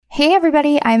Hey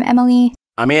everybody, I'm Emily.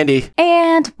 I'm Andy.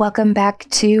 And welcome back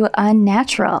to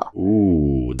Unnatural.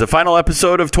 Ooh, the final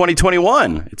episode of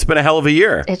 2021. It's been a hell of a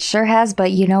year. It sure has,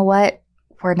 but you know what?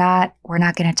 We're not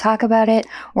going to talk about it.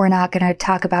 We're not going to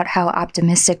talk about how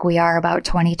optimistic we are about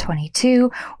 2022.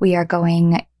 We are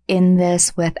going in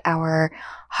this with our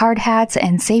hard hats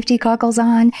and safety goggles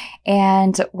on,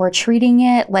 and we're treating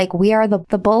it like we are the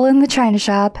bull in the china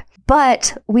shop.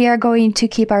 But we are going to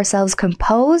keep ourselves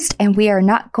composed, and we are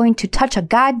not going to touch a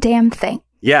goddamn thing.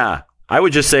 Yeah, I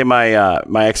would just say my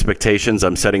expectations,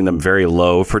 I'm setting them very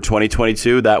low for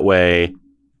 2022. That way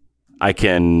I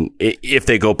can, if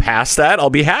they go past that, I'll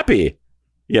be happy,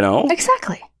 you know?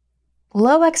 Exactly.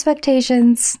 Low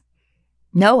expectations,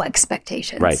 no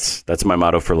expectations. Right. That's my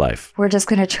motto for life. We're just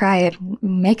going to try and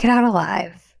make it out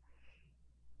alive.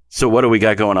 So what do we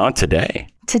got going on today?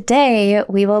 Today,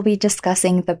 we will be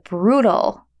discussing the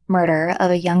brutal murder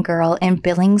of a young girl in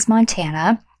Billings,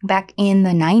 Montana, back in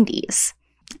the 90s.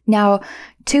 Now,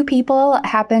 two people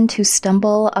happened to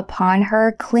stumble upon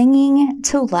her clinging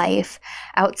to life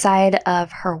outside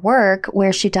of her work,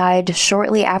 where she died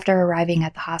shortly after arriving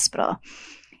at the hospital.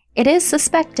 It is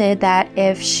suspected that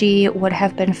if she would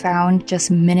have been found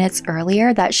just minutes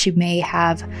earlier, that she may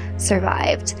have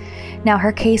survived. Now,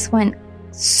 her case went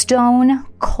stone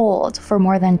cold for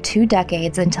more than 2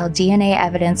 decades until DNA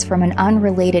evidence from an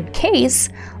unrelated case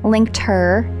linked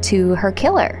her to her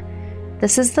killer.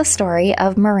 This is the story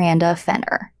of Miranda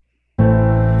Fenner.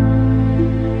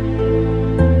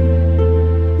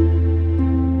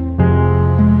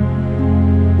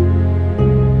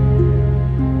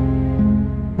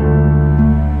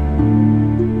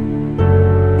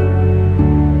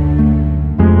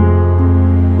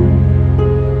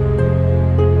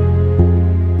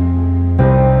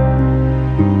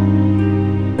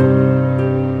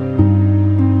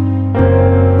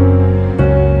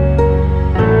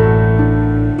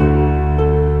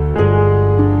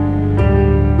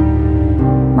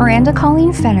 Miranda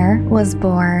Colleen Fenner was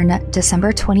born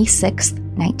December 26,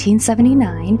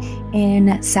 1979,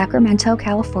 in Sacramento,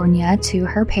 California, to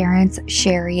her parents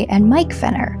Sherry and Mike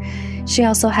Fenner. She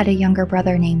also had a younger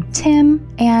brother named Tim,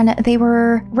 and they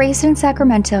were raised in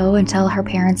Sacramento until her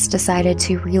parents decided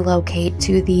to relocate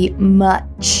to the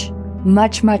much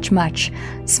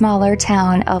smaller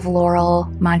town of Laurel,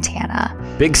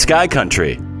 Montana. Big sky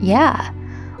country. Yeah.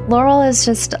 Laurel is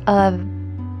just a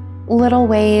little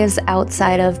ways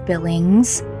outside of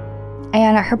Billings,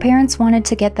 and her parents wanted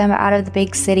to get them out of the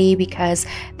big city because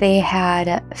they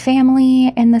had family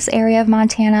in this area of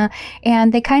Montana,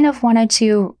 and they kind of wanted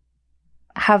to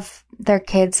have their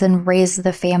kids and raise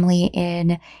the family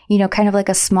in, kind of like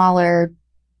a small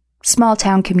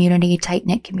town community,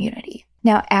 tight-knit community.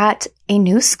 Now, at a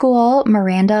new school,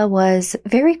 Miranda was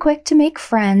very quick to make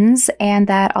friends, and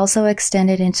that also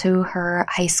extended into her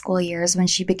high school years when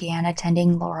she began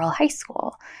attending Laurel High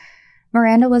School.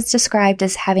 Miranda was described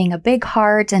as having a big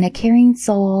heart and a caring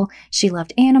soul. She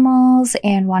loved animals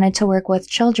and wanted to work with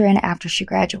children after she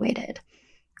graduated.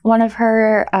 One of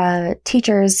her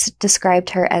teachers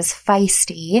described her as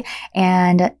feisty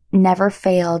and never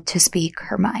failed to speak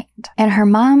her mind. And her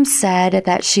mom said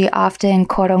that she often,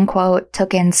 quote unquote,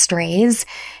 took in strays,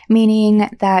 meaning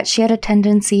that she had a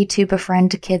tendency to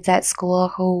befriend kids at school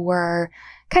who were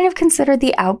kind of considered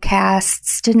the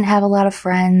outcasts, didn't have a lot of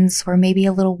friends, were maybe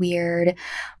a little weird.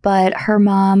 But her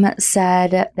mom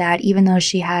said that even though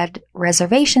she had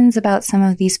reservations about some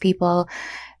of these people,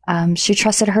 she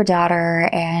trusted her daughter,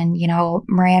 and,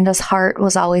 Miranda's heart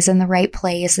was always in the right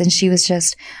place, and she was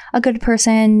just a good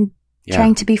person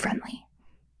trying to be friendly.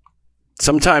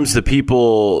 Sometimes the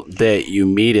people that you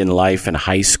meet in life in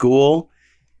high school,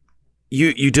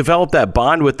 you develop that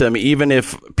bond with them, even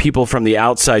if people from the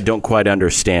outside don't quite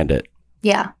understand it.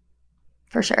 Yeah,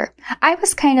 for sure. I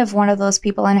was kind of one of those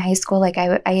people in high school. Like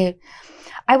I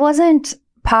wasn't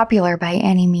popular by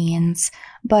any means,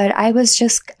 but I was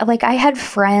just like, I had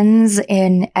friends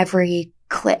in every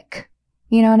clique.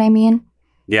 You know what I mean?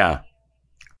 Yeah.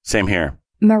 Same here.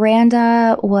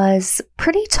 Miranda was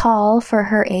pretty tall for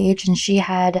her age, and she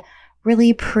had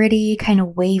really pretty kind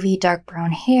of wavy dark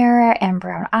brown hair and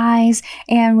brown eyes.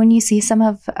 And when you see some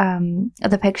of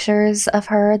the pictures of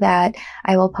her that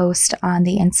I will post on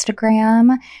the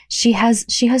Instagram, she has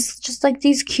just like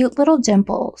these cute little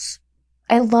dimples.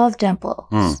 I love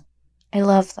dimples. I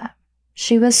love them.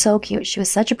 She was so cute. She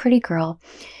was such a pretty girl.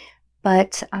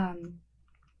 But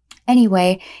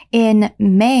anyway, in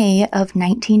May of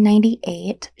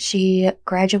 1998, she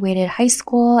graduated high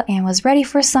school and was ready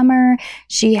for summer.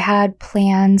 She had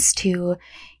plans to,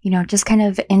 just kind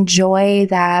of enjoy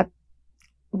that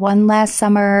one last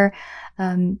summer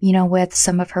with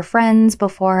some of her friends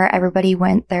before everybody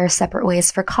went their separate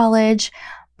ways for college.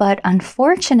 But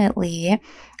unfortunately,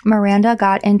 Miranda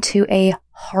got into a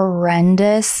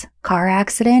horrendous car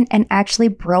accident and actually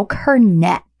broke her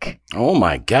neck. Oh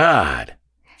my God.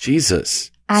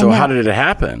 Jesus. So how did it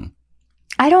happen?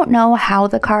 I don't know how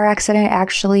the car accident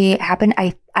actually happened.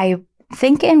 I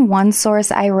think in one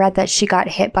source I read that she got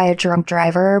hit by a drunk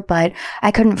driver, but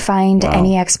I couldn't find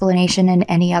any explanation in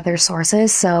any other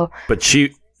sources. But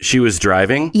she was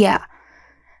driving? Yeah.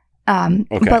 Okay.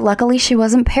 But luckily she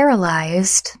wasn't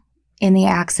paralyzed in the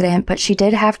accident, but she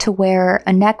did have to wear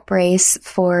a neck brace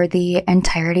for the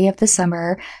entirety of the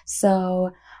summer.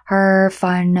 So her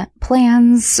fun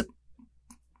plans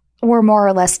were more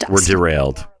or less dusted. Were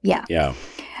derailed. Yeah. Yeah.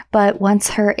 But once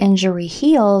her injury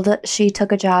healed, she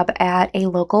took a job at a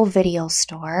local video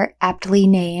store, aptly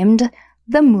named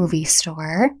the Movie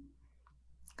Store.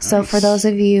 Nice. So for those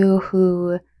of you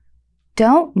who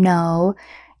don't know,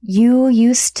 there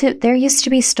used to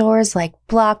be stores like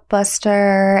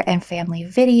Blockbuster and Family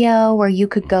Video where you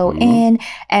could go in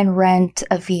and rent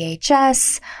a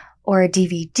VHS or a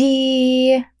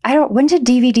DVD. When did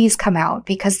DVDs come out?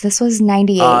 Because this was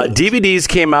 98. DVDs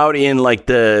came out in like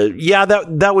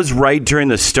that was right during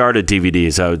the start of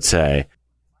DVDs, I would say.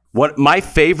 My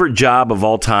favorite job of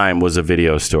all time was a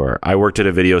video store. I worked at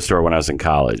a video store when I was in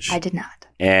college. I did not.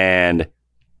 And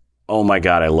oh my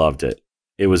God, I loved it.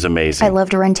 It was amazing. I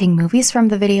loved renting movies from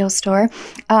the video store.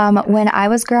 When I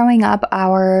was growing up,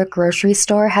 our grocery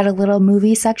store had a little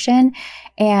movie section,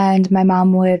 and my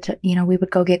mom would, we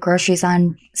would go get groceries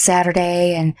on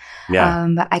Saturday, and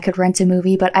I could rent a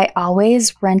movie, but I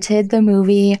always rented the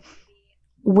movie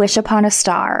Wish Upon a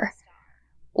Star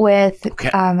with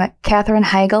Katherine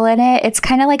Heigl in it. It's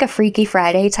kind of like a Freaky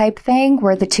Friday type thing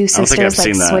where the two sisters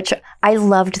switch. I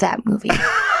loved that movie.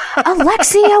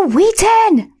 Alexia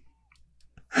Wheaton!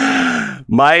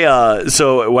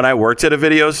 So when I worked at a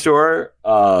video store,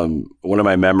 one of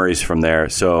my memories from there,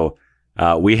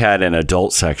 we had an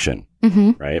adult section,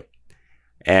 right?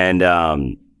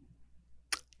 And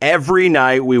every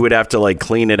night we would have to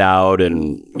clean it out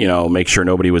and, make sure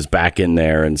nobody was back in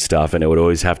there and stuff. And it would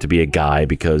always have to be a guy,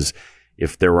 because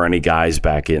if there were any guys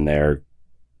back in there,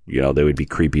 they would be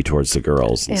creepy towards the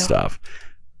girls and stuff.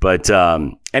 But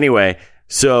anyway,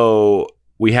 so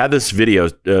we had this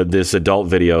this adult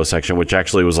video section, which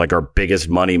actually was like our biggest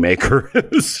money maker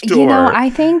store.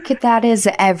 I think that is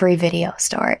every video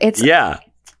store. It's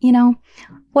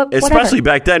especially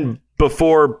back then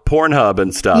before Pornhub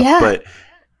and stuff. Yeah. But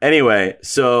anyway,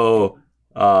 so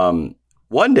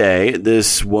one day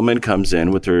this woman comes in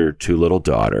with her two little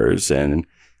daughters, and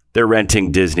they're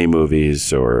renting Disney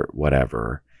movies or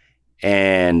whatever.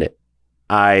 And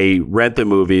I rent the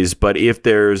movies, but if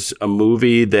there's a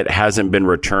movie that hasn't been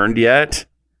returned yet,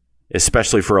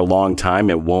 especially for a long time,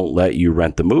 it won't let you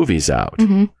rent the movies out.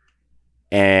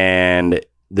 And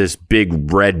this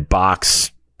big red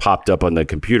box popped up on the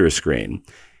computer screen.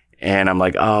 And I'm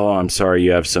like, oh, I'm sorry,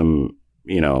 you have some,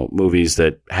 movies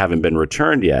that haven't been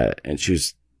returned yet. And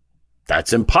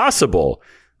that's impossible.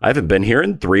 I haven't been here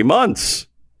in 3 months.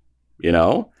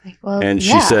 And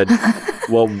she said,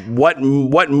 well, what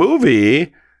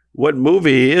movie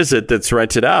is it that's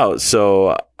rented out?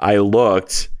 So I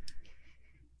looked,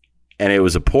 and it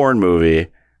was a porn movie,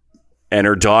 and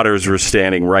her daughters were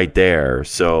standing right there.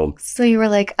 So you were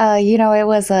like, it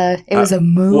was a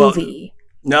movie.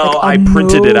 Well, no, I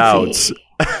printed it out.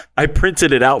 I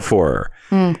printed it out for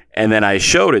her, and then I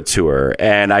showed it to her,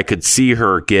 and I could see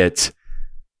her get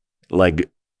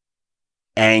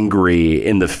angry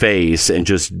in the face and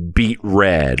just beat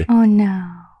red. Oh no.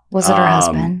 Was it her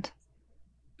husband?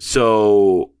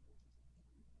 So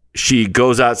she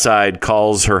goes outside,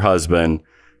 calls her husband,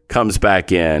 comes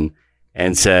back in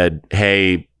and said,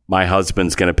 hey, my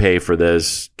husband's going to pay for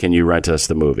this. Can you rent us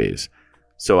the movies?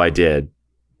 So I did.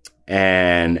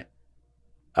 And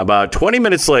about 20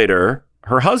 minutes later,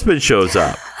 her husband shows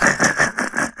up.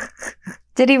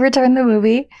 Did he return the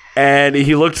movie? And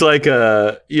he looked like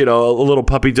a little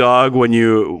puppy dog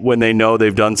when they know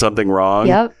they've done something wrong.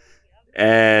 Yep.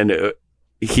 And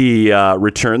he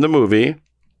returned the movie,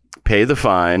 paid the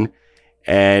fine,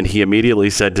 and he immediately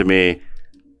said to me,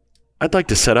 I'd like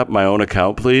to set up my own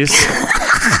account, please.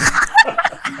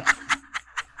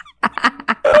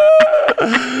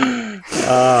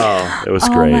 Oh, it was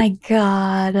great. Oh my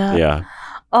God. Yeah.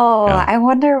 Oh, yeah. I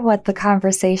wonder what the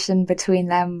conversation between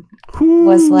them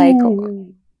was like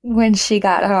when she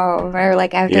got home, or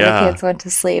after the kids went to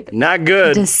sleep. Not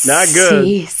good.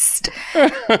 Deceased.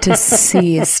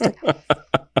 Deceased.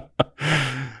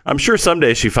 I'm sure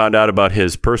someday she found out about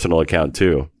his personal account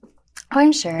too. Oh,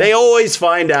 I'm sure. They always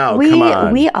find out. Come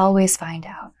on. We always find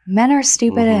out. Men are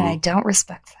stupid and I don't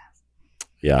respect them.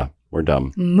 Yeah, we're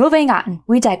dumb. Moving on.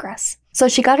 We digress. So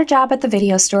she got a job at the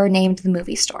video store named the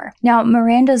Movie Store. Now,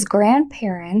 Miranda's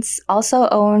grandparents also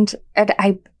owned, and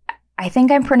I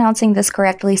think I'm pronouncing this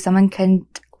correctly. Someone can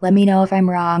let me know if I'm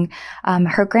wrong.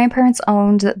 Her grandparents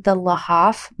owned the La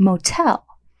Hoff Motel,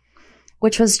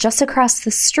 which was just across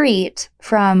the street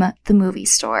from the movie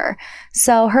store.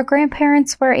 So her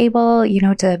grandparents were able,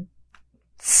 to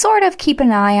sort of keep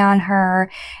an eye on her.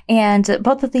 And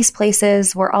both of these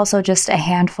places were also just a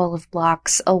handful of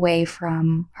blocks away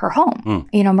from her home.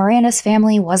 Miranda's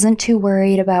family wasn't too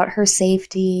worried about her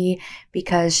safety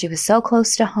because she was so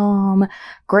close to home.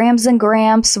 Grams and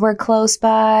Gramps were close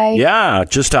by. Yeah,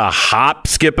 just a hop,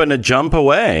 skip, and a jump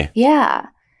away. Yeah.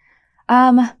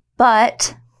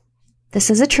 But this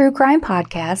is a true crime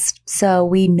podcast, so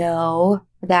we know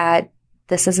that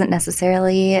this isn't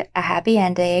necessarily a happy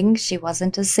ending. She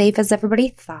wasn't as safe as everybody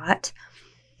thought.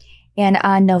 And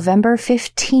on November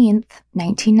 15th,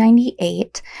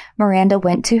 1998, Miranda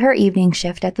went to her evening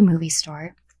shift at the movie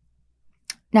store.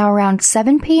 Now, around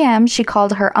 7 p.m., she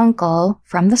called her uncle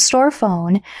from the store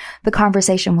phone. The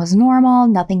conversation was normal.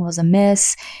 Nothing was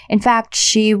amiss. In fact,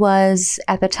 she was,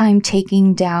 at the time,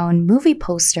 taking down movie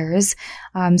posters.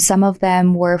 Some of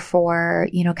them were for,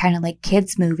 kind of like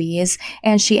kids' movies.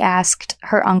 And she asked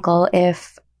her uncle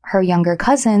if her younger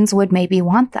cousins would maybe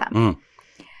want them.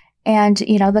 And,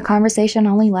 the conversation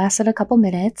only lasted a couple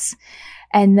minutes.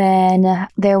 And then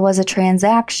there was a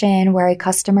transaction where a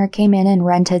customer came in and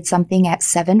rented something at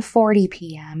 7:40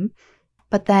 p.m.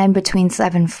 But then between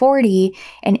 7:40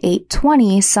 and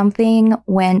 8:20, something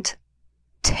went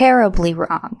terribly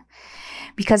wrong.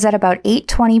 Because at about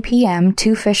 8:20 p.m.,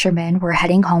 two fishermen were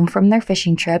heading home from their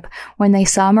fishing trip when they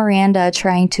saw Miranda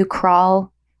trying to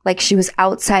crawl like she was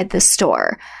outside the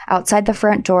store, outside the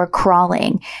front door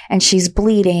crawling, and she's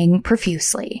bleeding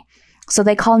profusely. So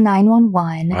they call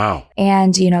 911. Wow.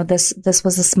 And, this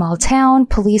was a small town.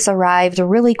 Police arrived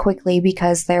really quickly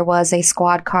because there was a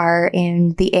squad car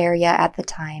in the area at the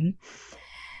time.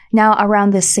 Now, around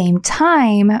the same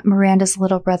time, Miranda's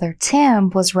little brother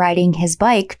Tim was riding his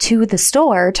bike to the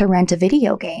store to rent a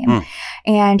video game.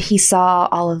 And he saw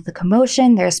all of the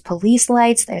commotion. There's police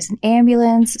lights. There's an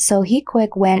ambulance. So he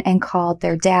quick went and called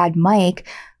their dad, Mike,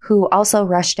 who also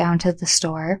rushed down to the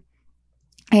store.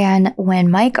 And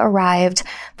when Mike arrived,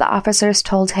 the officers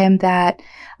told him that,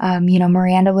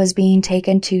 Miranda was being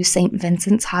taken to St.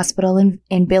 Vincent's Hospital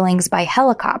in Billings by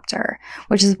helicopter,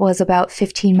 which was about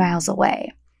 15 miles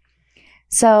away.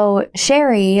 So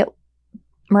Sherry,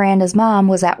 Miranda's mom,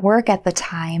 was at work at the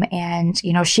time and,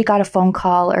 she got a phone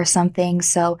call or something.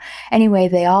 So anyway,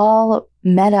 they all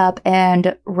met up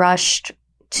and rushed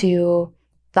to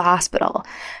the hospital.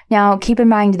 Now, keep in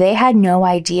mind, they had no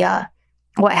idea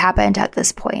what happened at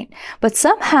this point. But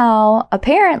somehow,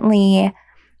 apparently,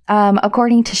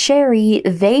 according to Sherry,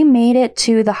 they made it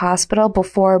to the hospital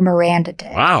before Miranda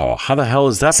did. Wow. How the hell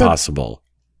is that possible?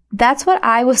 That's what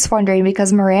I was wondering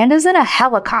because Miranda's in a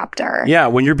helicopter. Yeah,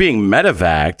 when you're being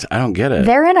medevaced, I don't get it.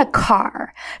 They're in a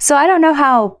car. So I don't know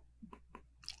how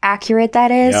accurate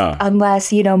that is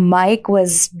unless, Mike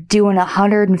was doing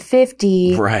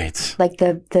 150. Right. Like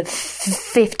the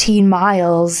 15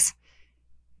 miles.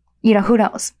 Who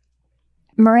knows?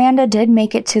 Miranda did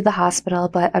make it to the hospital,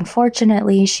 but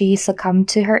unfortunately, she succumbed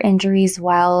to her injuries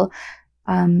while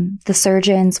the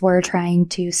surgeons were trying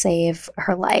to save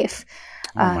her life.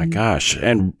 Oh my gosh.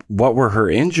 And what were her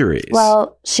injuries?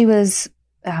 Well, she was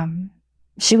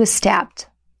stabbed,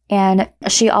 and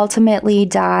she ultimately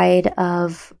died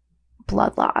of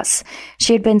blood loss.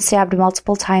 She had been stabbed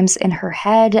multiple times in her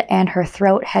head, and her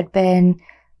throat had been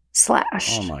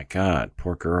slashed. Oh my God.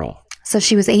 Poor girl. So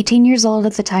she was 18 years old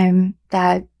at the time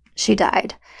that she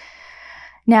died.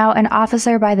 Now, an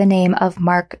officer by the name of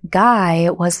Mark Guy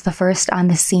was the first on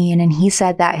the scene, and he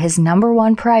said that his number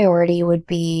one priority would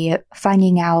be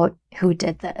finding out who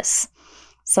did this.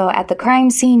 So at the crime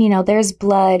scene, there's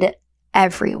blood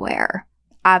everywhere,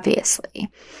 obviously.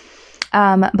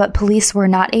 But police were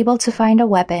not able to find a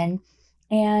weapon,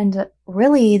 and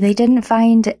really, they didn't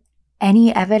find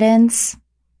any evidence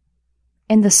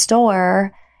in the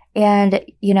store. And,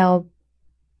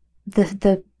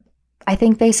 I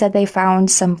think they said they found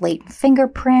some latent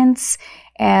fingerprints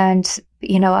and,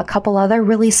 a couple other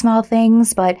really small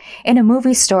things. But in a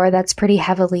movie store that's pretty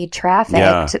heavily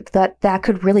trafficked, that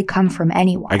could really come from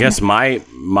anyone. I guess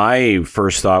my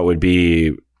first thought would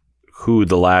be who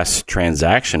the last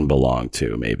transaction belonged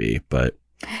to, maybe, but.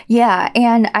 Yeah.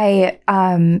 And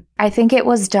I think it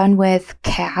was done with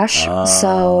cash.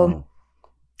 So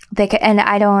I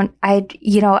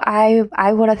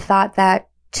would have thought that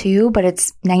too, but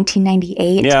it's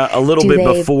 1998. Yeah, a little bit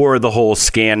before the whole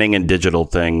scanning and digital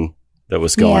thing that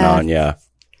was going on. Yeah.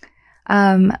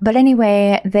 But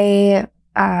anyway, they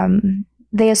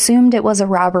assumed it was a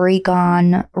robbery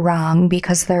gone wrong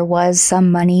because there was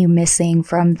some money missing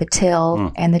from the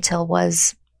till and the till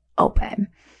was open.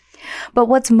 But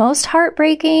what's most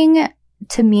heartbreaking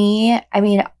to me, I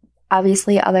mean,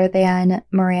 obviously other than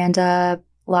Miranda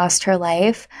lost her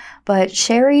life, but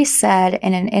Sherry said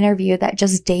in an interview that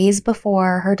just days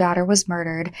before her daughter was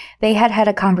murdered, they had had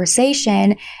a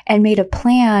conversation and made a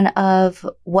plan of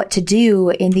what to do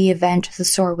in the event the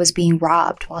store was being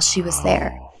robbed while she was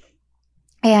there.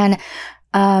 And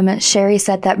Sherry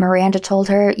said that Miranda told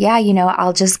her, yeah,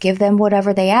 I'll just give them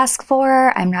whatever they ask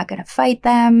for. I'm not going to fight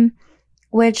them,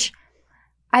 which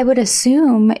I would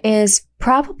assume is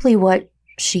probably what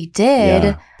she did.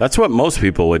 Yeah, that's what most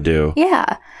people would do.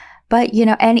 Yeah. But,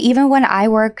 and even when I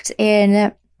worked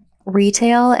in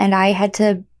retail and I had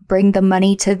to bring the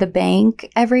money to the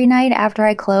bank every night after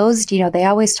I closed, they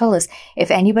always told us, if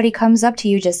anybody comes up to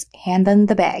you, just hand them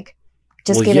the bag.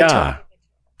 Just give it to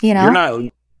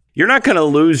them. You're not going to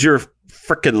lose your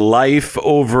freaking life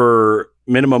over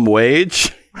minimum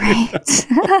wage. Right.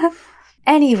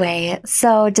 Anyway,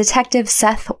 so Detective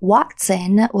Seth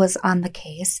Watson was on the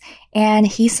case, and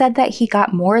he said that he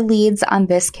got more leads on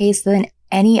this case than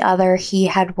any other he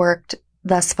had worked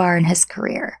thus far in his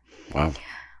career. Wow.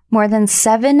 More than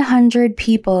 700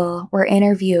 people were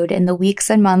interviewed in the weeks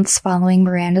and months following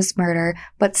Miranda's murder,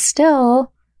 but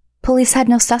still, police had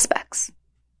no suspects.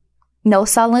 No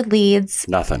solid leads.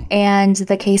 Nothing. And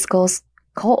the case goes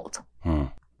cold.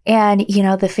 And,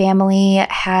 the family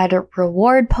had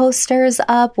reward posters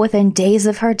up within days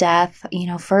of her death.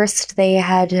 First they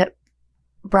had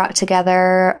brought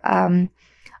together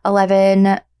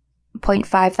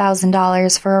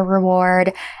 $11,500 for a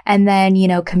reward. And then,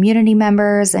 community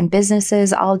members and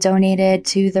businesses all donated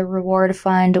to the reward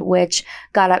fund, which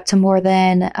got up to more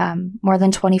than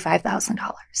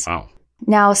 $25,000. Wow.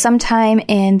 Now, sometime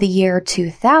in the year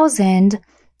 2000,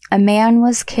 a man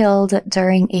was killed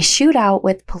during a shootout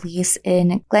with police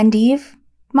in Glendive,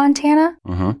 Montana,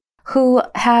 who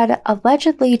had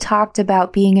allegedly talked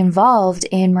about being involved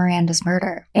in Miranda's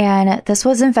murder. And this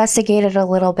was investigated a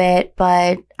little bit,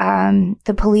 but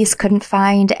the police couldn't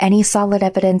find any solid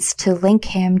evidence to link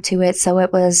him to it, so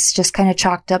it was just kind of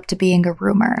chalked up to being a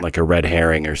rumor. Like a red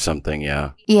herring or something,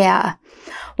 yeah. Yeah.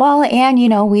 Well, and,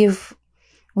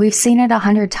 we've seen it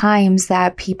 100 times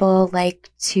that people like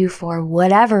to, for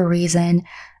whatever reason,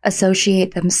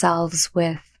 associate themselves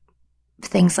with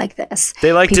things like this.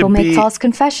 They like people to make false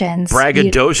confessions.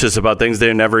 Braggadocious about things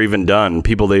they've never even done,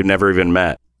 people they've never even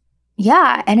met.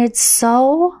 Yeah, and it's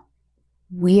so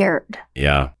weird.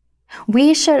 Yeah.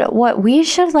 We should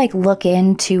look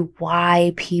into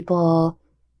why people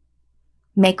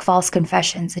make false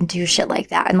confessions and do shit like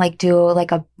that, and do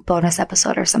a bonus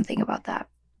episode or something about that.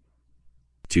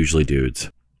 It's usually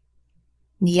dudes.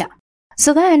 Yeah.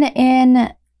 So then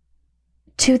in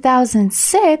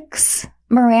 2006,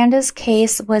 Miranda's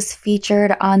case was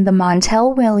featured on the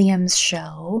Montel Williams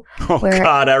show. Oh,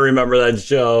 God, I remember that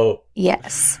show.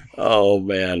 Yes. Oh,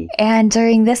 man. And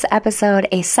during this episode,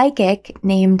 a psychic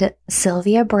named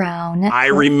Sylvia Brown. I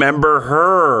remember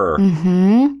her.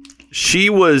 She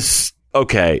was,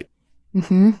 okay.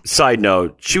 Side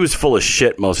note, she was full of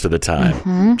shit most of the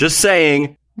time. Just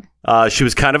saying. She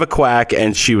was kind of a quack,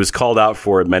 and she was called out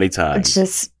for it many times.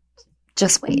 Just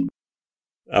wait.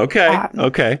 Okay.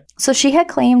 Okay. So she had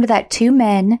claimed that two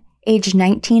men, aged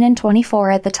 19 and 24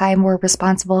 at the time, were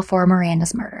responsible for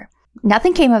Miranda's murder.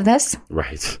 Nothing came of this.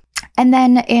 Right. And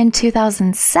then in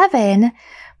 2007,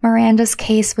 Miranda's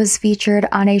case was featured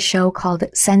on a show called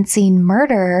Sensing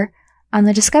Murder on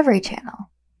the Discovery Channel.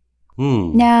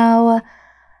 Now,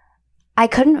 I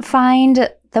couldn't find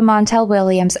the Montel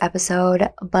Williams episode,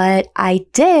 but I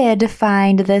did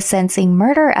find the Sensing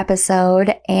Murder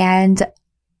episode, and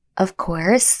of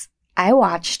course, I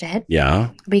watched it.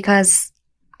 Yeah. Because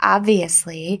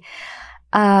obviously,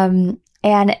 and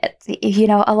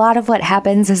a lot of what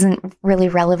happens isn't really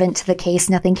relevant to the case.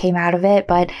 Nothing came out of it,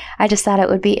 but I just thought it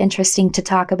would be interesting to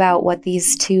talk about what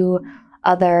these two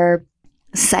other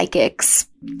psychics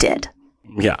did.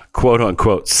 Yeah. Quote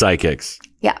unquote psychics.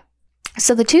 Yeah.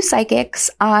 So the two psychics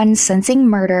on Sensing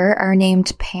Murder are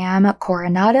named Pam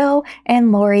Coronado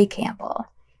and Lori Campbell.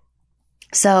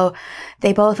 So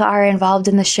they both are involved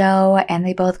in the show, and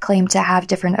they both claim to have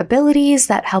different abilities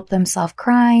that help them solve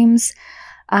crimes.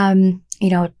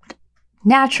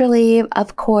 Naturally,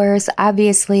 of course,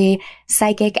 obviously,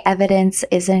 psychic evidence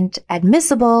isn't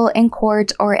admissible in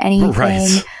court or anything.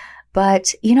 Right.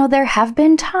 But, there have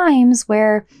been times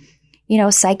where,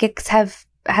 psychics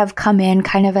have come in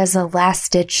kind of as a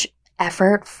last-ditch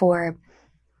effort for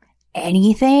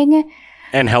anything.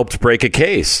 And helped break a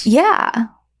case. Yeah.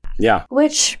 Yeah.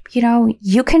 Which,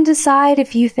 you can decide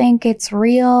if you think it's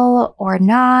real or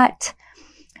not.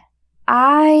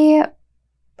 I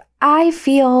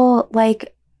feel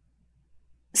like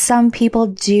some people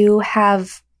do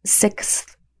have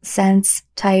sixth sense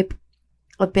type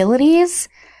abilities,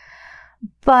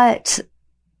 but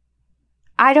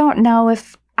I don't know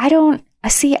if I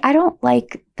don't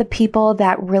like the people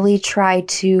that really try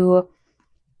to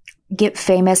get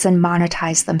famous and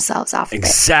monetize themselves off of it.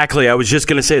 Exactly. I was just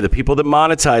going to say the people that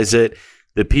monetize it,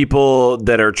 the people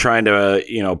that are trying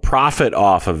to, profit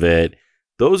off of it,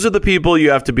 those are the people you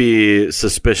have to be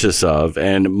suspicious of.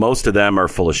 And most of them are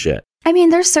full of shit. I mean,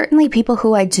 there's certainly people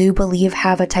who I do believe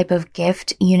have a type of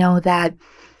gift,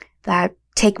 that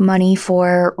take money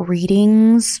for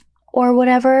readings or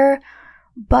whatever.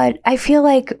 But I feel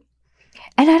like,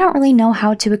 and I don't really know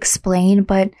how to explain,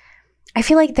 but I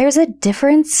feel like there's a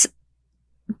difference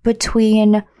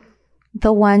between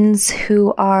the ones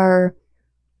who are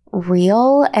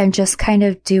real and just kind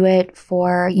of do it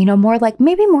for, more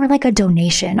like a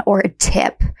donation or a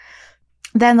tip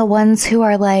than the ones who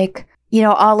are like,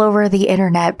 all over the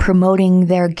internet promoting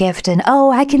their gift and,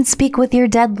 oh, I can speak with your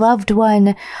dead loved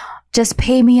one. Just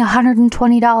pay me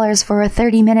 $120 for a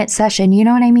 30-minute session. You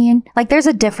know what I mean? Like, there's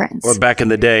a difference. Or back in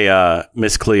the day,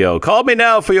 Miss Cleo, call me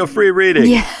now for your free reading.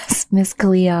 Yes, Miss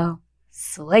Cleo.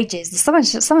 Switches. Someone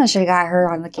should have got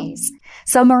her on the case.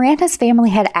 So Miranda's family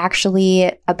had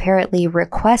actually apparently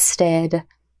requested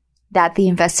that the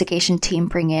investigation team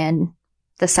bring in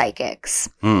the psychics.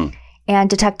 And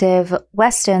Detective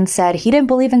Weston said he didn't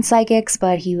believe in psychics,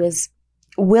 but he was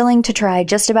willing to try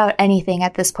just about anything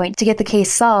at this point to get the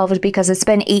case solved because it's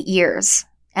been 8 years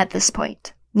at this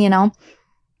point,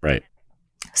 Right.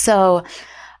 So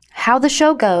how the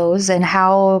show goes and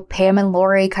how Pam and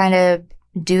Lori kind of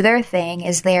do their thing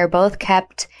is they are both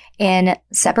kept in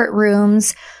separate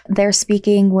rooms. They're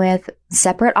speaking with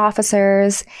separate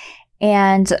officers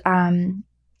and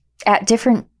at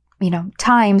different,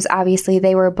 times, obviously,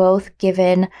 they were both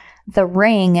given the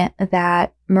ring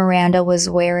that Miranda was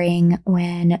wearing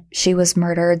when she was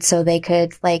murdered so they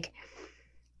could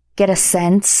get a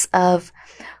sense of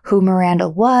who Miranda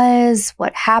was,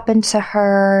 what happened to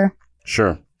her.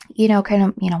 Sure.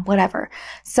 Whatever.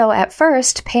 So at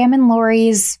first, Pam and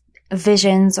Lori's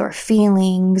visions or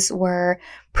feelings were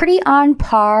pretty on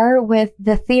par with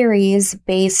the theories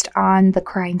based on the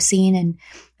crime scene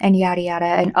and yada yada.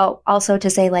 And also to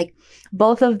say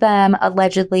both of them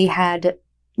allegedly had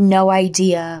no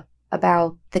idea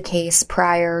about the case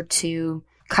prior to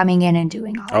coming in and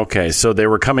doing all that. Okay, so they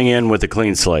were coming in with a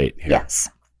clean slate here. Yes.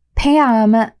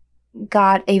 Pam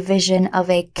got a vision of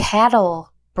a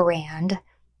cattle brand,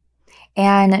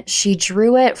 and she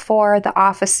drew it for the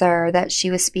officer that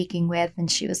she was speaking with, and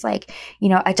she was like,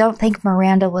 I don't think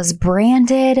Miranda was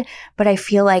branded, but I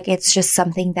feel like it's just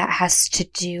something that has to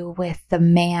do with the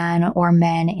man or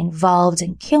men involved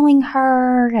in killing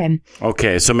her. And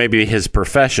okay, so maybe his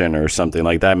profession or something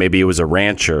like that. Maybe he was a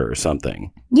rancher or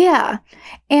something. Yeah.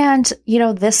 And,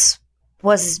 this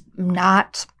was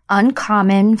not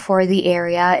uncommon for the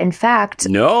area. In fact,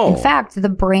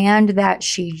 the brand that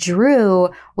she drew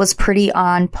was pretty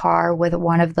on par with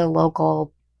one of the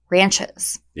local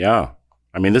ranches. Yeah.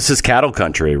 I mean, this is cattle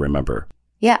country, remember?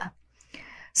 Yeah.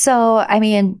 So,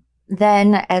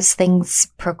 then as things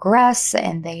progress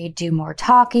and they do more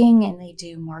talking and they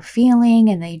do more feeling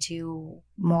and they do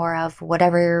more of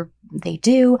whatever they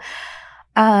do,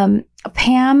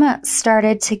 Pam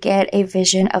started to get a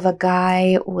vision of a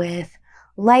guy with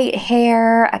light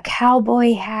hair, a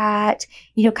cowboy hat,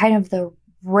 kind of the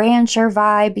rancher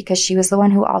vibe because she was the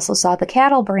one who also saw the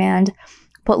cattle brand.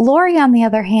 But Lori, on the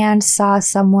other hand, saw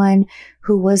someone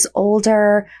who was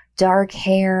older, dark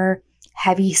hair,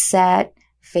 heavy set,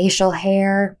 facial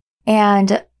hair.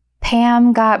 And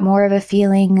Pam got more of a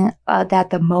feeling that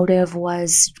the motive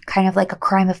was kind of like a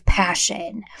crime of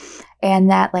passion.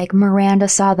 And that Miranda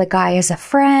saw the guy as a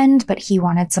friend, but he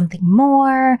wanted something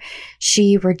more.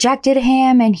 She rejected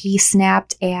him and he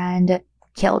snapped and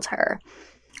killed her.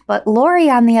 But Lori,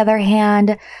 on the other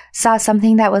hand, saw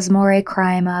something that was more a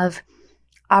crime of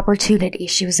opportunity.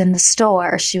 She was in the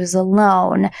store. She was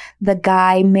alone. The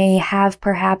guy may have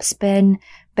perhaps been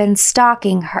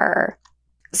stalking her.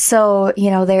 So,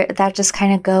 that just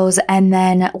kind of goes. And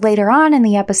then later on in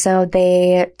the episode,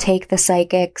 they take the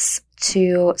psychics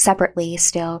separately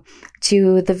still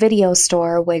to the video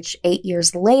store, which 8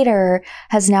 years later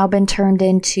has now been turned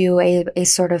into a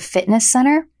sort of fitness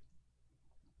center.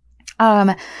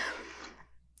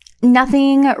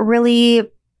 Nothing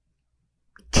really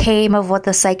came of what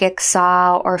the psychic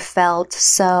saw or felt.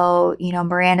 So,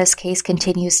 Miranda's case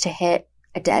continues to hit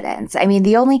a dead end. I mean,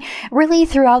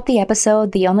 throughout the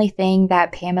episode, the only thing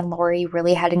that Pam and Lori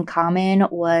really had in common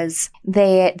was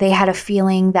they had a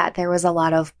feeling that there was a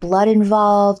lot of blood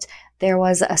involved. There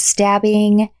was a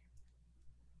stabbing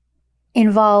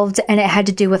involved, and it had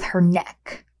to do with her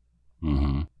neck.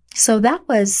 Mm-hmm. So that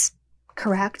was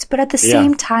correct. But at the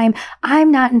same time,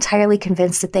 I'm not entirely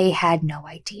convinced that they had no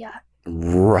idea.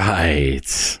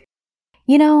 Right.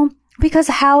 Because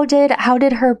how did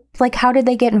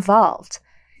they get involved?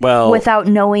 Well, without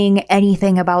knowing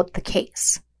anything about the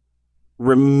case.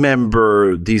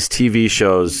 Remember, these TV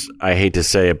shows, I hate to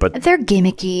say it, but they're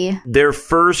gimmicky. Their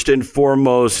first and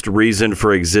foremost reason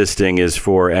for existing is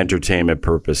for entertainment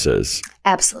purposes.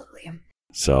 Absolutely.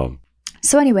 So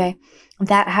anyway,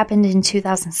 that happened in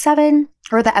 2007,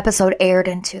 or the episode aired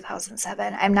in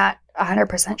 2007. I'm not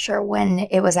 100% sure when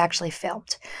it was actually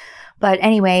filmed. But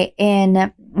anyway,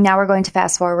 now we're going to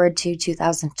fast forward to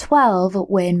 2012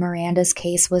 when Miranda's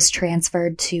case was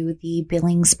transferred to the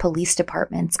Billings Police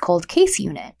Department's Cold Case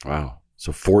Unit. Wow.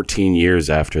 So 14 years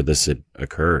after this had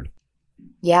occurred.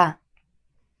 Yeah.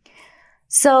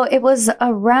 So it was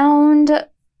around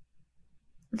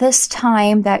this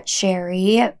time that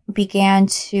Sherry began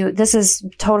to, this is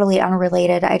totally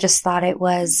unrelated. I just thought it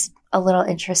was a little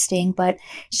interesting, but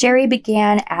Sherry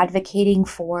began advocating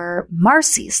for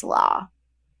Marsy's Law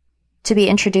to be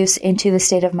introduced into the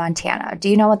state of Montana. Do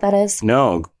you know what that is?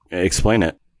 No, explain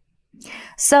it.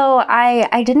 So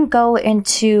I didn't go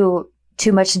into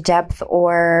too much depth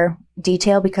or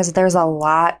detail because there's a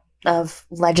lot of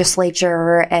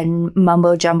legislature and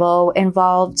mumbo jumbo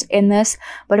involved in this.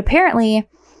 But apparently,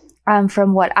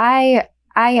 from what I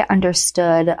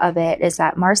understood of it, is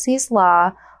that Marsy's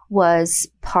Law was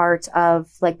part of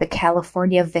like the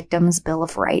California Victims Bill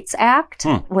of Rights Act,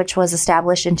 which was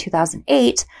established in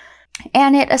 2008.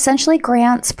 And it essentially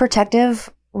grants protective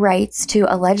rights to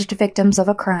alleged victims of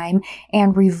a crime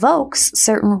and revokes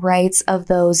certain rights of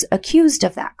those accused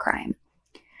of that crime.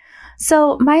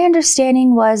 So my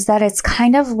understanding was that it's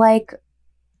kind of like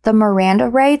the Miranda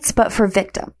rights, but for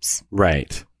victims.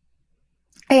 Right.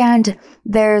 And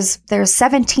there's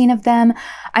 17 of them.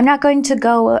 I'm not going to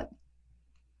go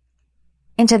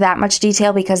into that much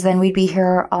detail because then we'd be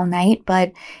here all night.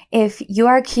 But if you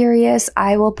are curious,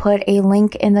 I will put a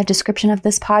link in the description of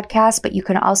this podcast, but you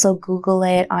can also Google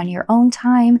it on your own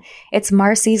time. It's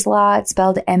Marsy's Law. It's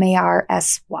spelled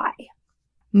Marsy.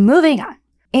 Moving on.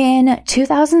 In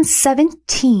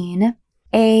 2017,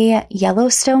 a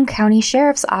Yellowstone County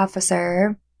Sheriff's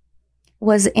officer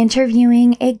was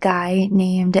interviewing a guy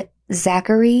named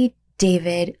Zachary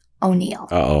David O'Neill.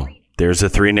 Uh-oh. There's the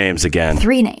 3 names again.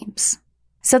 3 names.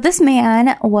 So this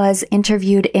man was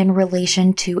interviewed in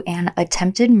relation to an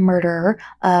attempted murder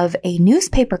of a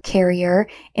newspaper carrier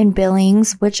in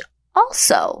Billings, which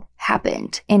also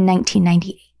happened in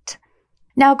 1998.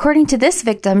 Now, according to this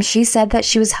victim, she said that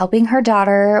she was helping her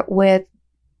daughter with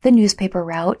the newspaper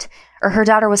route, or her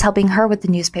daughter was helping her with the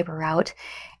newspaper route,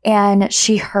 and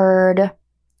she heard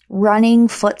running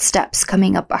footsteps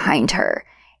coming up behind her,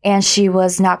 and she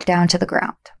was knocked down to the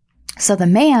ground. So the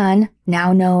man,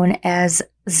 now known as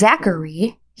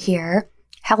Zachary here,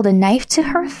 held a knife to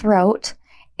her throat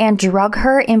and drug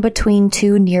her in between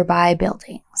 2 nearby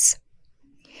buildings.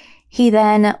 He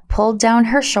then pulled down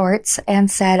her shorts and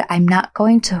said, I'm not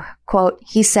going to, quote,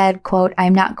 he said, quote,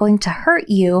 I'm not going to hurt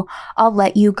you. I'll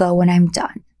let you go when I'm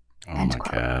done. Oh my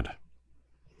God.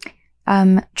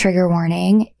 Trigger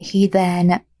warning. He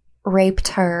then raped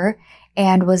her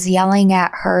and was yelling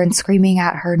at her and screaming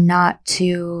at her not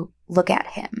to look at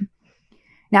him.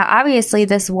 Now, obviously,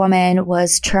 this woman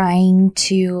was trying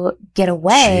to get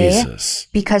away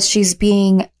because she's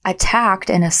being attacked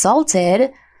and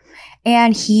assaulted.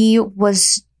 And he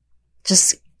was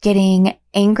just getting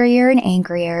angrier and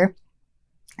angrier.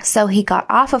 So he got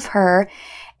off of her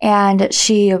and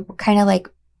she kind of like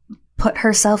put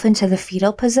herself into the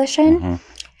fetal position. Mm-hmm.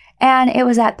 And it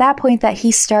was at that point that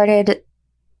he started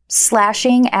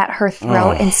slashing at her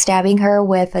throat and stabbing her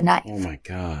with a knife. Oh my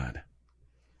God.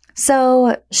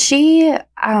 So she,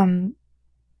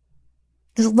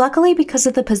 luckily because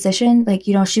of the position, like,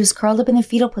 you know, she was curled up in the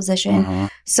fetal position. Mm-hmm.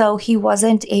 So he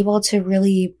wasn't able to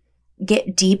really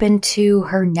get deep into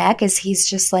her neck as he's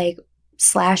just like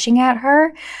slashing at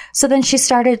her. So then she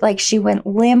started, like, she went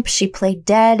limp, she played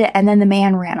dead, and then the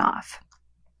man ran off.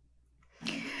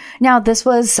 Now, this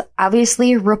was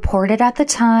obviously reported at the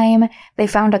time. They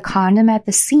found a condom at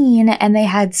the scene and they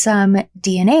had some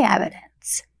DNA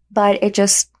evidence, but it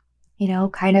just,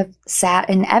 kind of sat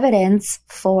in evidence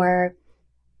for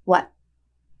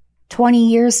 20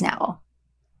 years now.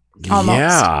 Almost.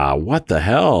 Yeah, what the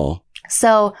hell?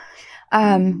 So,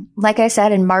 like I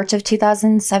said, in March of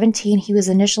 2017, he was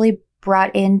initially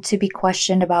brought in to be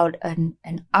questioned about an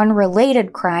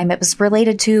unrelated crime. It was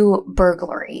related to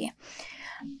burglary.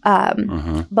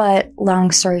 But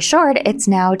long story short, it's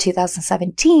now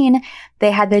 2017.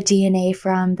 They had the DNA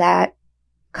from that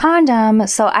condom.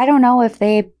 So I don't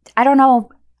know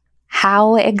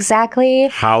how exactly.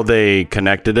 How they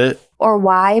connected it? Or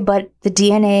why, but the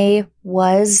DNA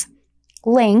was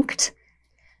linked.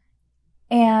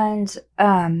 And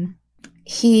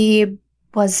he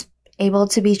was able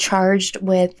to be charged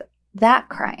with that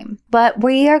crime. But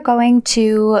we are going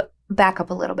to back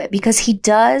up a little bit because he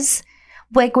does,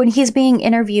 like when he's being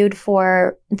interviewed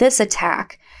for this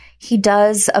attack, he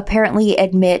does apparently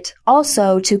admit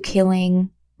also to killing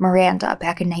Miranda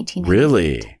back in 1998.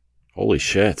 Really? Holy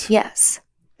shit. Yes.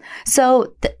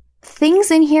 So things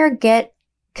in here get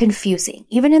confusing.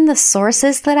 Even in the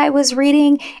sources that I was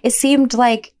reading, it seemed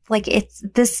like it's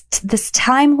this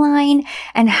timeline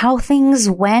and how things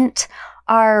went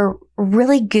are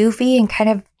really goofy and kind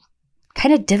of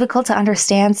difficult to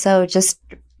understand. So just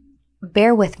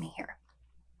bear with me here.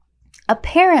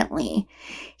 Apparently,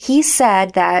 he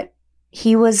said that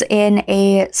he was in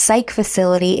a psych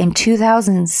facility in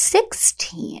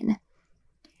 2016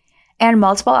 and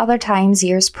multiple other times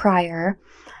years prior.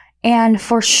 And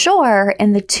for sure,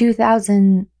 in the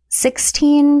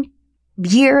 2016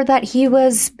 year that he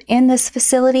was in this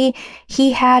facility,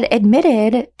 he had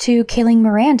admitted to killing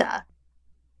Miranda.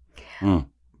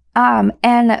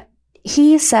 And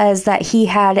he says that he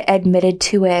had admitted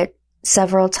to it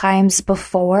several times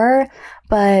before,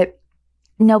 but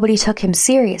nobody took him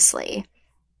seriously.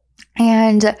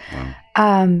 And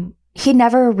he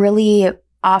never really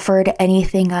offered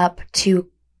anything up to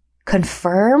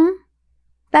confirm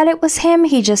that it was him.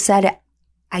 He just said,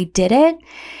 I did it.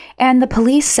 And the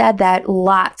police said that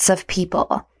lots of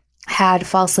people had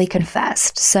falsely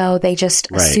confessed. So they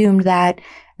just assumed that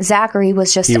Zachary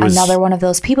was just another one of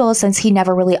those people since he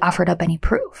never really offered up any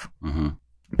proof.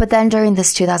 But then during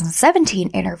this 2017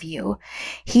 interview,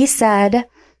 he said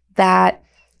that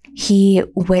he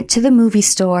went to the movie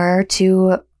store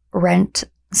to rent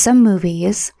some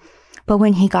movies. But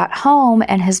when he got home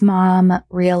and his mom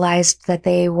realized that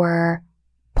they were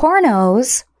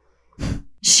pornos,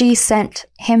 she sent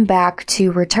him back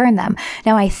to return them.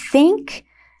 Now, I think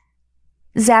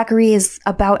Zachary is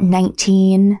about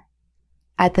 19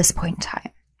 at this point in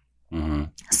time.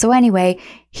 So anyway,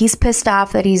 he's pissed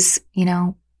off that he's,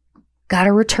 got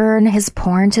to return his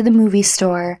porn to the movie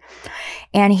store.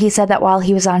 And he said that while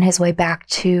he was on his way back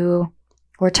to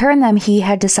return them, he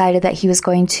had decided that he was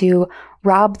going to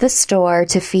rob the store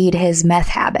to feed his meth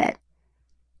habit.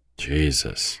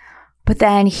 Jesus. But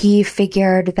then he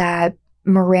figured that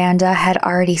Miranda had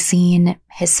already seen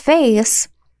his face.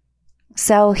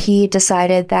 So he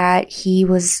decided that he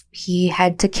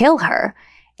had to kill her.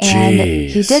 And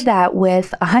he did that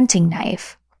with a hunting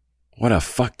knife. What a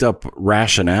fucked up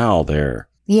rationale there.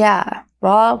 Yeah.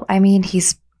 Well, I mean,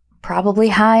 he's probably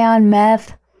high on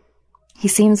meth. He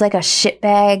seems like a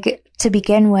shitbag to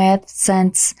begin with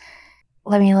since,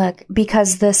 let me look,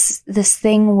 because this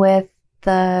thing with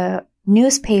the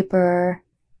newspaper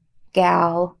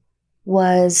gal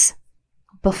was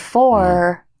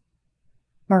before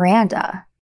Miranda.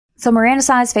 So Miranda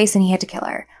saw his face and he had to kill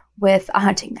her with a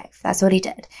hunting knife. That's what he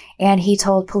did. And he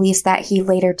told police that he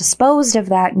later disposed of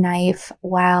that knife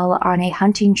while on a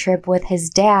hunting trip with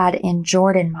his dad in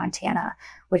Jordan, Montana,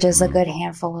 which is a good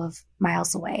handful of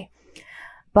miles away.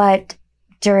 But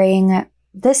during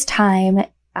this time,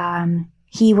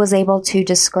 he was able to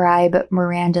describe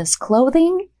Miranda's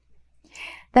clothing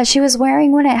that she was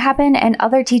wearing when it happened and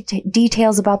other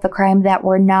details about the crime that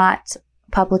were not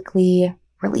publicly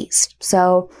released.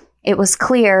 So it was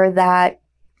clear that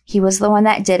he was the one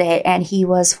that did it, and he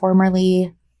was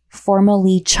formally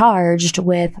charged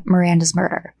with Miranda's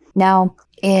murder. Now,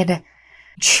 in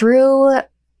true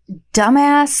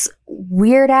dumbass,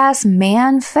 weird-ass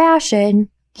man fashion,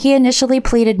 he initially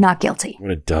pleaded not guilty.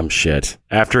 What a dumb shit.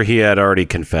 After he had already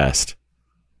confessed.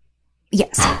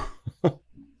 Yes.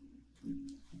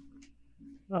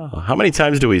 Oh, how many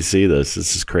times do we see this?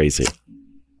 This is crazy.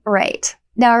 Right.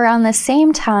 Now, around the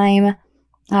same time,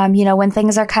 when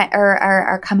things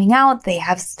are coming out,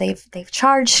 they've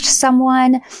charged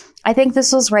someone. I think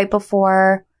this was right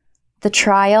before the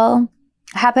trial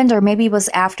happened, or maybe it was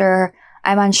after.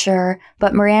 I'm unsure.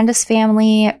 But Miranda's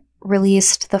family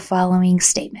released the following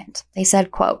statement. They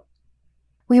said, quote,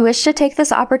 We wish to take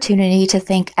this opportunity to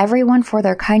thank everyone for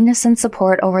their kindness and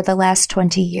support over the last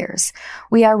 20 years.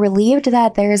 We are relieved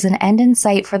that there is an end in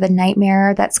sight for the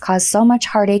nightmare that's caused so much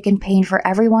heartache and pain for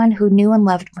everyone who knew and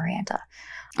loved Miranda.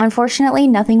 Unfortunately,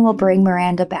 nothing will bring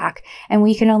Miranda back, and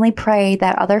we can only pray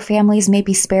that other families may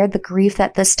be spared the grief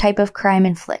that this type of crime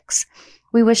inflicts.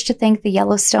 We wish to thank the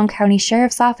Yellowstone County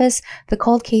Sheriff's Office, the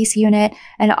Cold Case Unit,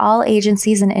 and all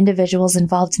agencies and individuals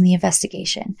involved in the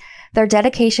investigation. Their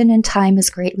dedication and time is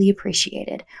greatly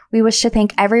appreciated. We wish to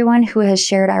thank everyone who has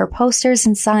shared our posters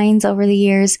and signs over the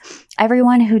years,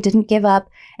 everyone who didn't give up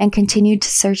and continued to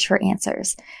search for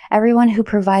answers, everyone who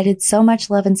provided so much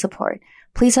love and support.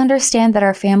 Please understand that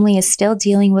our family is still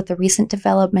dealing with the recent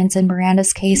developments in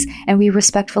Miranda's case, and we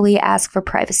respectfully ask for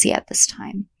privacy at this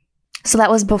time. So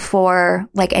that was before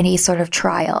any sort of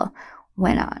trial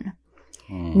went on.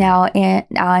 Now,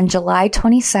 on July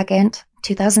 22nd,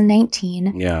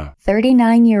 2019,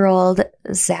 39-year-old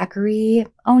Zachary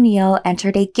O'Neill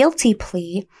entered a guilty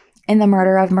plea in the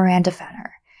murder of Miranda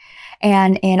Fenner.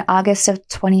 And in August of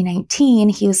 2019,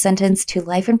 he was sentenced to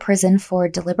life in prison for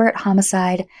deliberate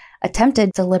homicide,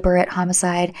 attempted deliberate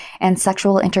homicide, and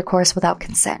sexual intercourse without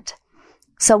consent.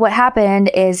 So what happened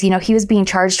is, he was being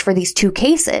charged for these two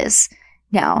cases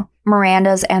now,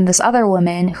 Miranda's and this other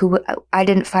woman who I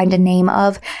didn't find a name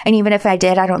of. And even if I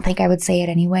did, I don't think I would say it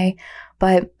anyway.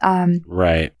 But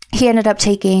right. He ended up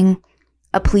taking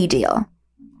a plea deal.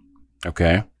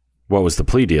 Okay. What was the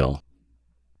plea deal?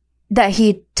 That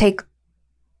he'd take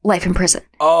life in prison.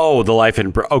 Oh, the life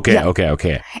in prison. Okay, yeah.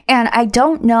 Okay. And I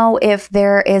don't know if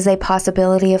there is a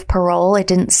possibility of parole. It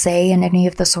didn't say in any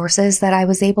of the sources that I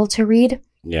was able to read.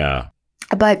 Yeah.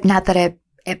 But not that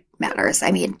it matters. I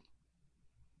mean,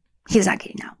 he's not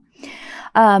getting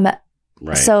out.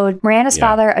 Right. So Miranda's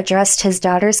father addressed his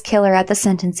daughter's killer at the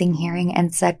sentencing hearing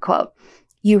and said, quote,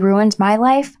 "You ruined my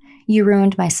life. You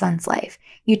ruined my son's life.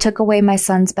 You took away my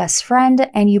son's best friend,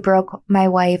 and you broke my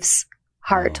wife's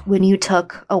heart when you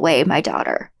took away my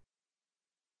daughter."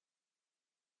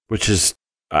 Which is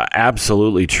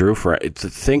absolutely true. To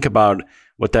think about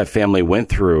what that family went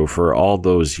through for all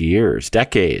those years,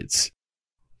 decades.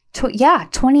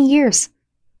 20 years.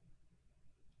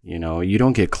 You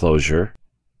don't get closure.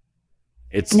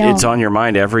 It's on your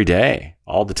mind every day,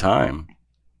 all the time.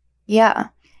 Yeah.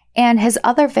 And his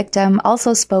other victim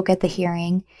also spoke at the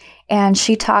hearing, and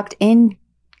she talked in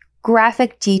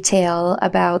graphic detail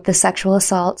about the sexual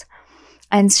assault.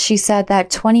 And she said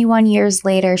that 21 years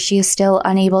later, she is still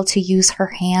unable to use her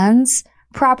hands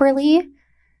properly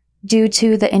due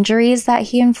to the injuries that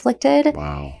he inflicted.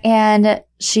 Wow. And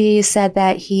she said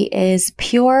that he is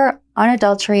pure,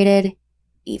 unadulterated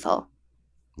evil.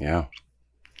 Yeah.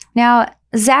 Now,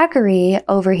 Zachary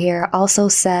over here also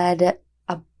said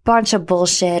a bunch of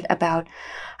bullshit about,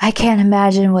 "I can't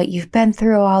imagine what you've been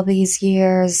through all these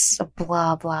years,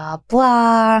 blah, blah,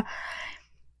 blah."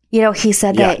 He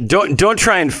said that... Don't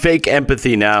try and fake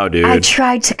empathy now, dude. "I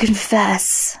tried to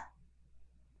confess."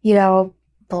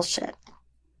 Bullshit.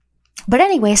 But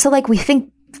anyway, so we think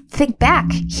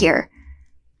back here.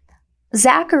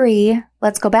 Zachary,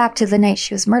 let's go back to the night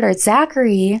she was murdered.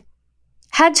 Zachary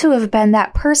had to have been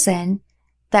that person,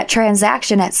 that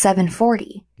transaction at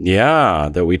 7:40. Yeah,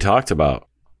 that we talked about.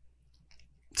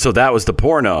 So that was the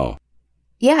porno.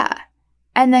 Yeah.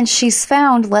 And then she's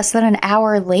found less than an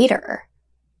hour later.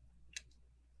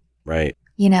 Right.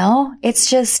 It's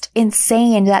just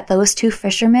insane that those two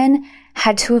fishermen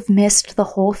had to have missed the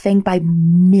whole thing by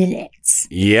minutes.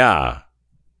 Yeah.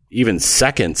 Even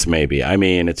seconds, maybe. I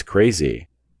mean, it's crazy.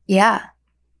 Yeah.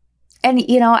 And,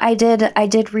 I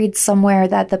did read somewhere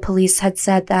that the police had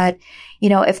said that,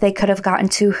 if they could have gotten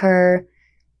to her,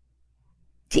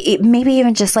 maybe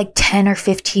even just 10 or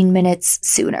 15 minutes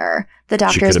sooner, the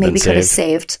doctors maybe could have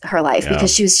saved her life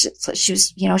because she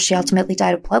was, she ultimately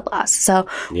died of blood loss. So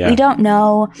we don't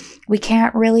know. We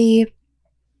can't really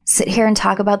sit here and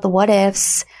talk about the what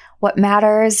ifs. What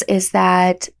matters is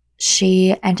that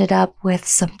she ended up with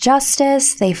some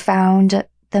justice. They found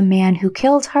the man who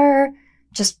killed her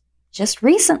just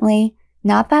recently,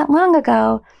 not that long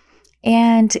ago.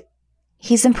 And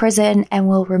he's in prison and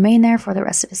will remain there for the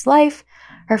rest of his life.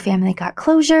 Her family got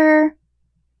closure,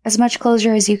 as much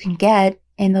closure as you can get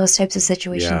in those types of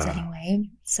situations anyway.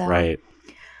 So, right.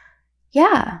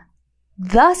 Yeah.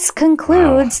 Thus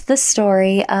concludes the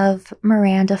story of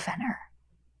Miranda Fenner.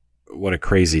 What a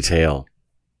crazy tale.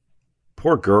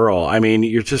 Poor girl. I mean,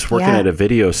 you're just working at a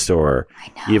video store. I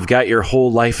know. You've got your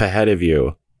whole life ahead of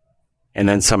you. And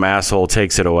then some asshole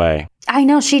takes it away. I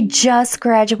know. She just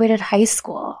graduated high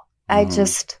school. I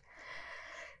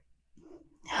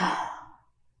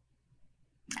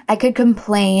could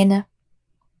complain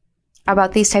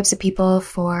about these types of people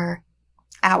for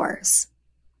hours.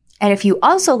 And if you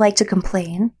also like to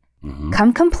complain,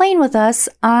 come complain with us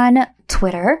on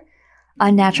Twitter,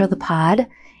 Unnatural the Pod,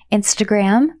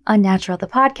 Instagram, Unnatural the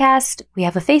Podcast. We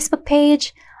have a Facebook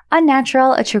page,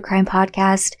 Unnatural, a true crime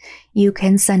podcast. You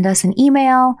can send us an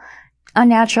email,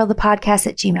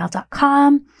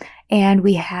 unnaturalthepodcast@gmail.com. And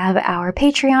we have our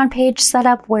Patreon page set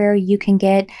up where you can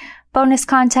get bonus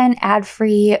content,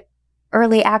 ad-free,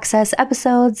 early access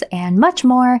episodes, and much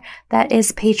more. That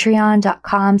is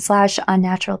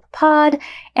patreon.com/unnaturalthepod.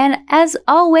 And as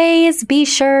always, be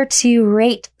sure to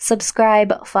rate,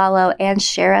 subscribe, follow, and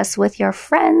share us with your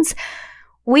friends.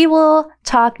 We will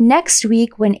talk next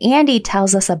week when Andy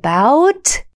tells us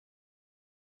about...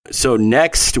 So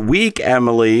next week,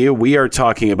 Emily, we are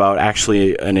talking about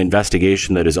actually an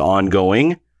investigation that is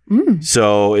ongoing.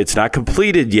 So it's not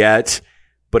completed yet,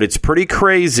 but it's pretty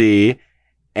crazy.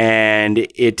 And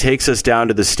it takes us down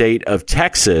to the state of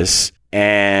Texas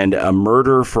and a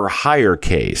murder for hire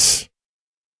case.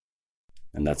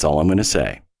 And that's all I'm going to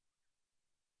say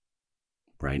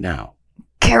right now.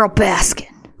 Carol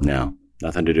Baskin. No,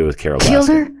 nothing to do with Carol Killed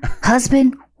Baskin. her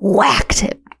husband, whacked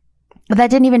him. But that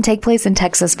didn't even take place in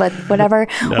Texas. But whatever,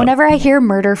 whenever I hear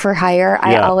murder for hire,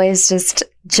 I always just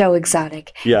Joe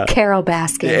Exotic. Yeah. Carol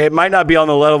Baskin. It might not be on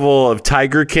the level of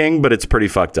Tiger King, but it's pretty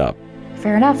fucked up.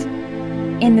 Fair enough.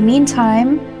 In the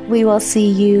meantime, we will see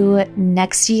you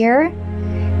next year.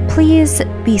 Please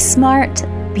be smart,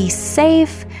 be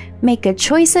safe, make good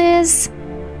choices.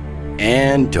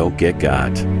 And don't get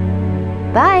got.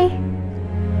 Bye.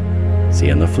 See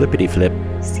you on the flippity flip.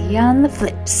 See you on the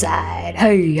flip side.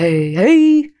 Hey, hey,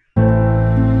 hey.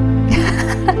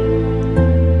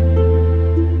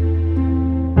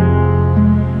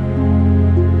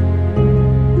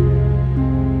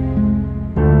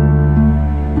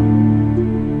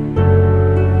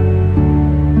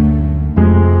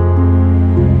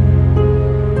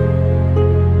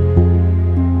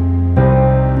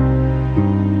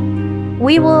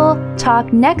 We will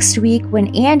talk next week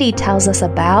when Andy tells us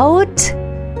about...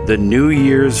 The New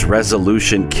Year's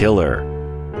Resolution Killer.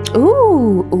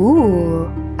 Ooh.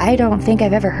 I don't think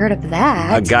I've ever heard of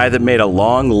that. A guy that made a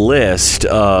long list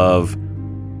of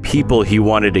people he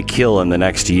wanted to kill in the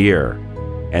next year.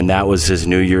 And that was his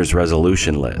New Year's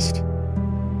resolution list.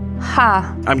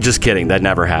 Ha. I'm just kidding. That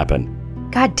never happened.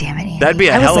 God damn it, Andy. That'd be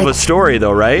a hell of a story,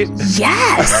 though, right?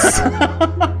 Yes!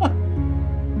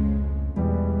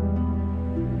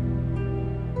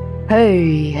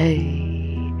 Hey, hey.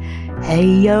 Hey,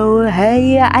 yo,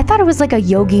 hey. I thought it was like a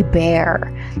Yogi Bear.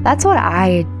 That's what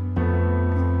I...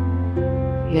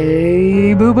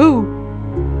 Hey, boo-boo.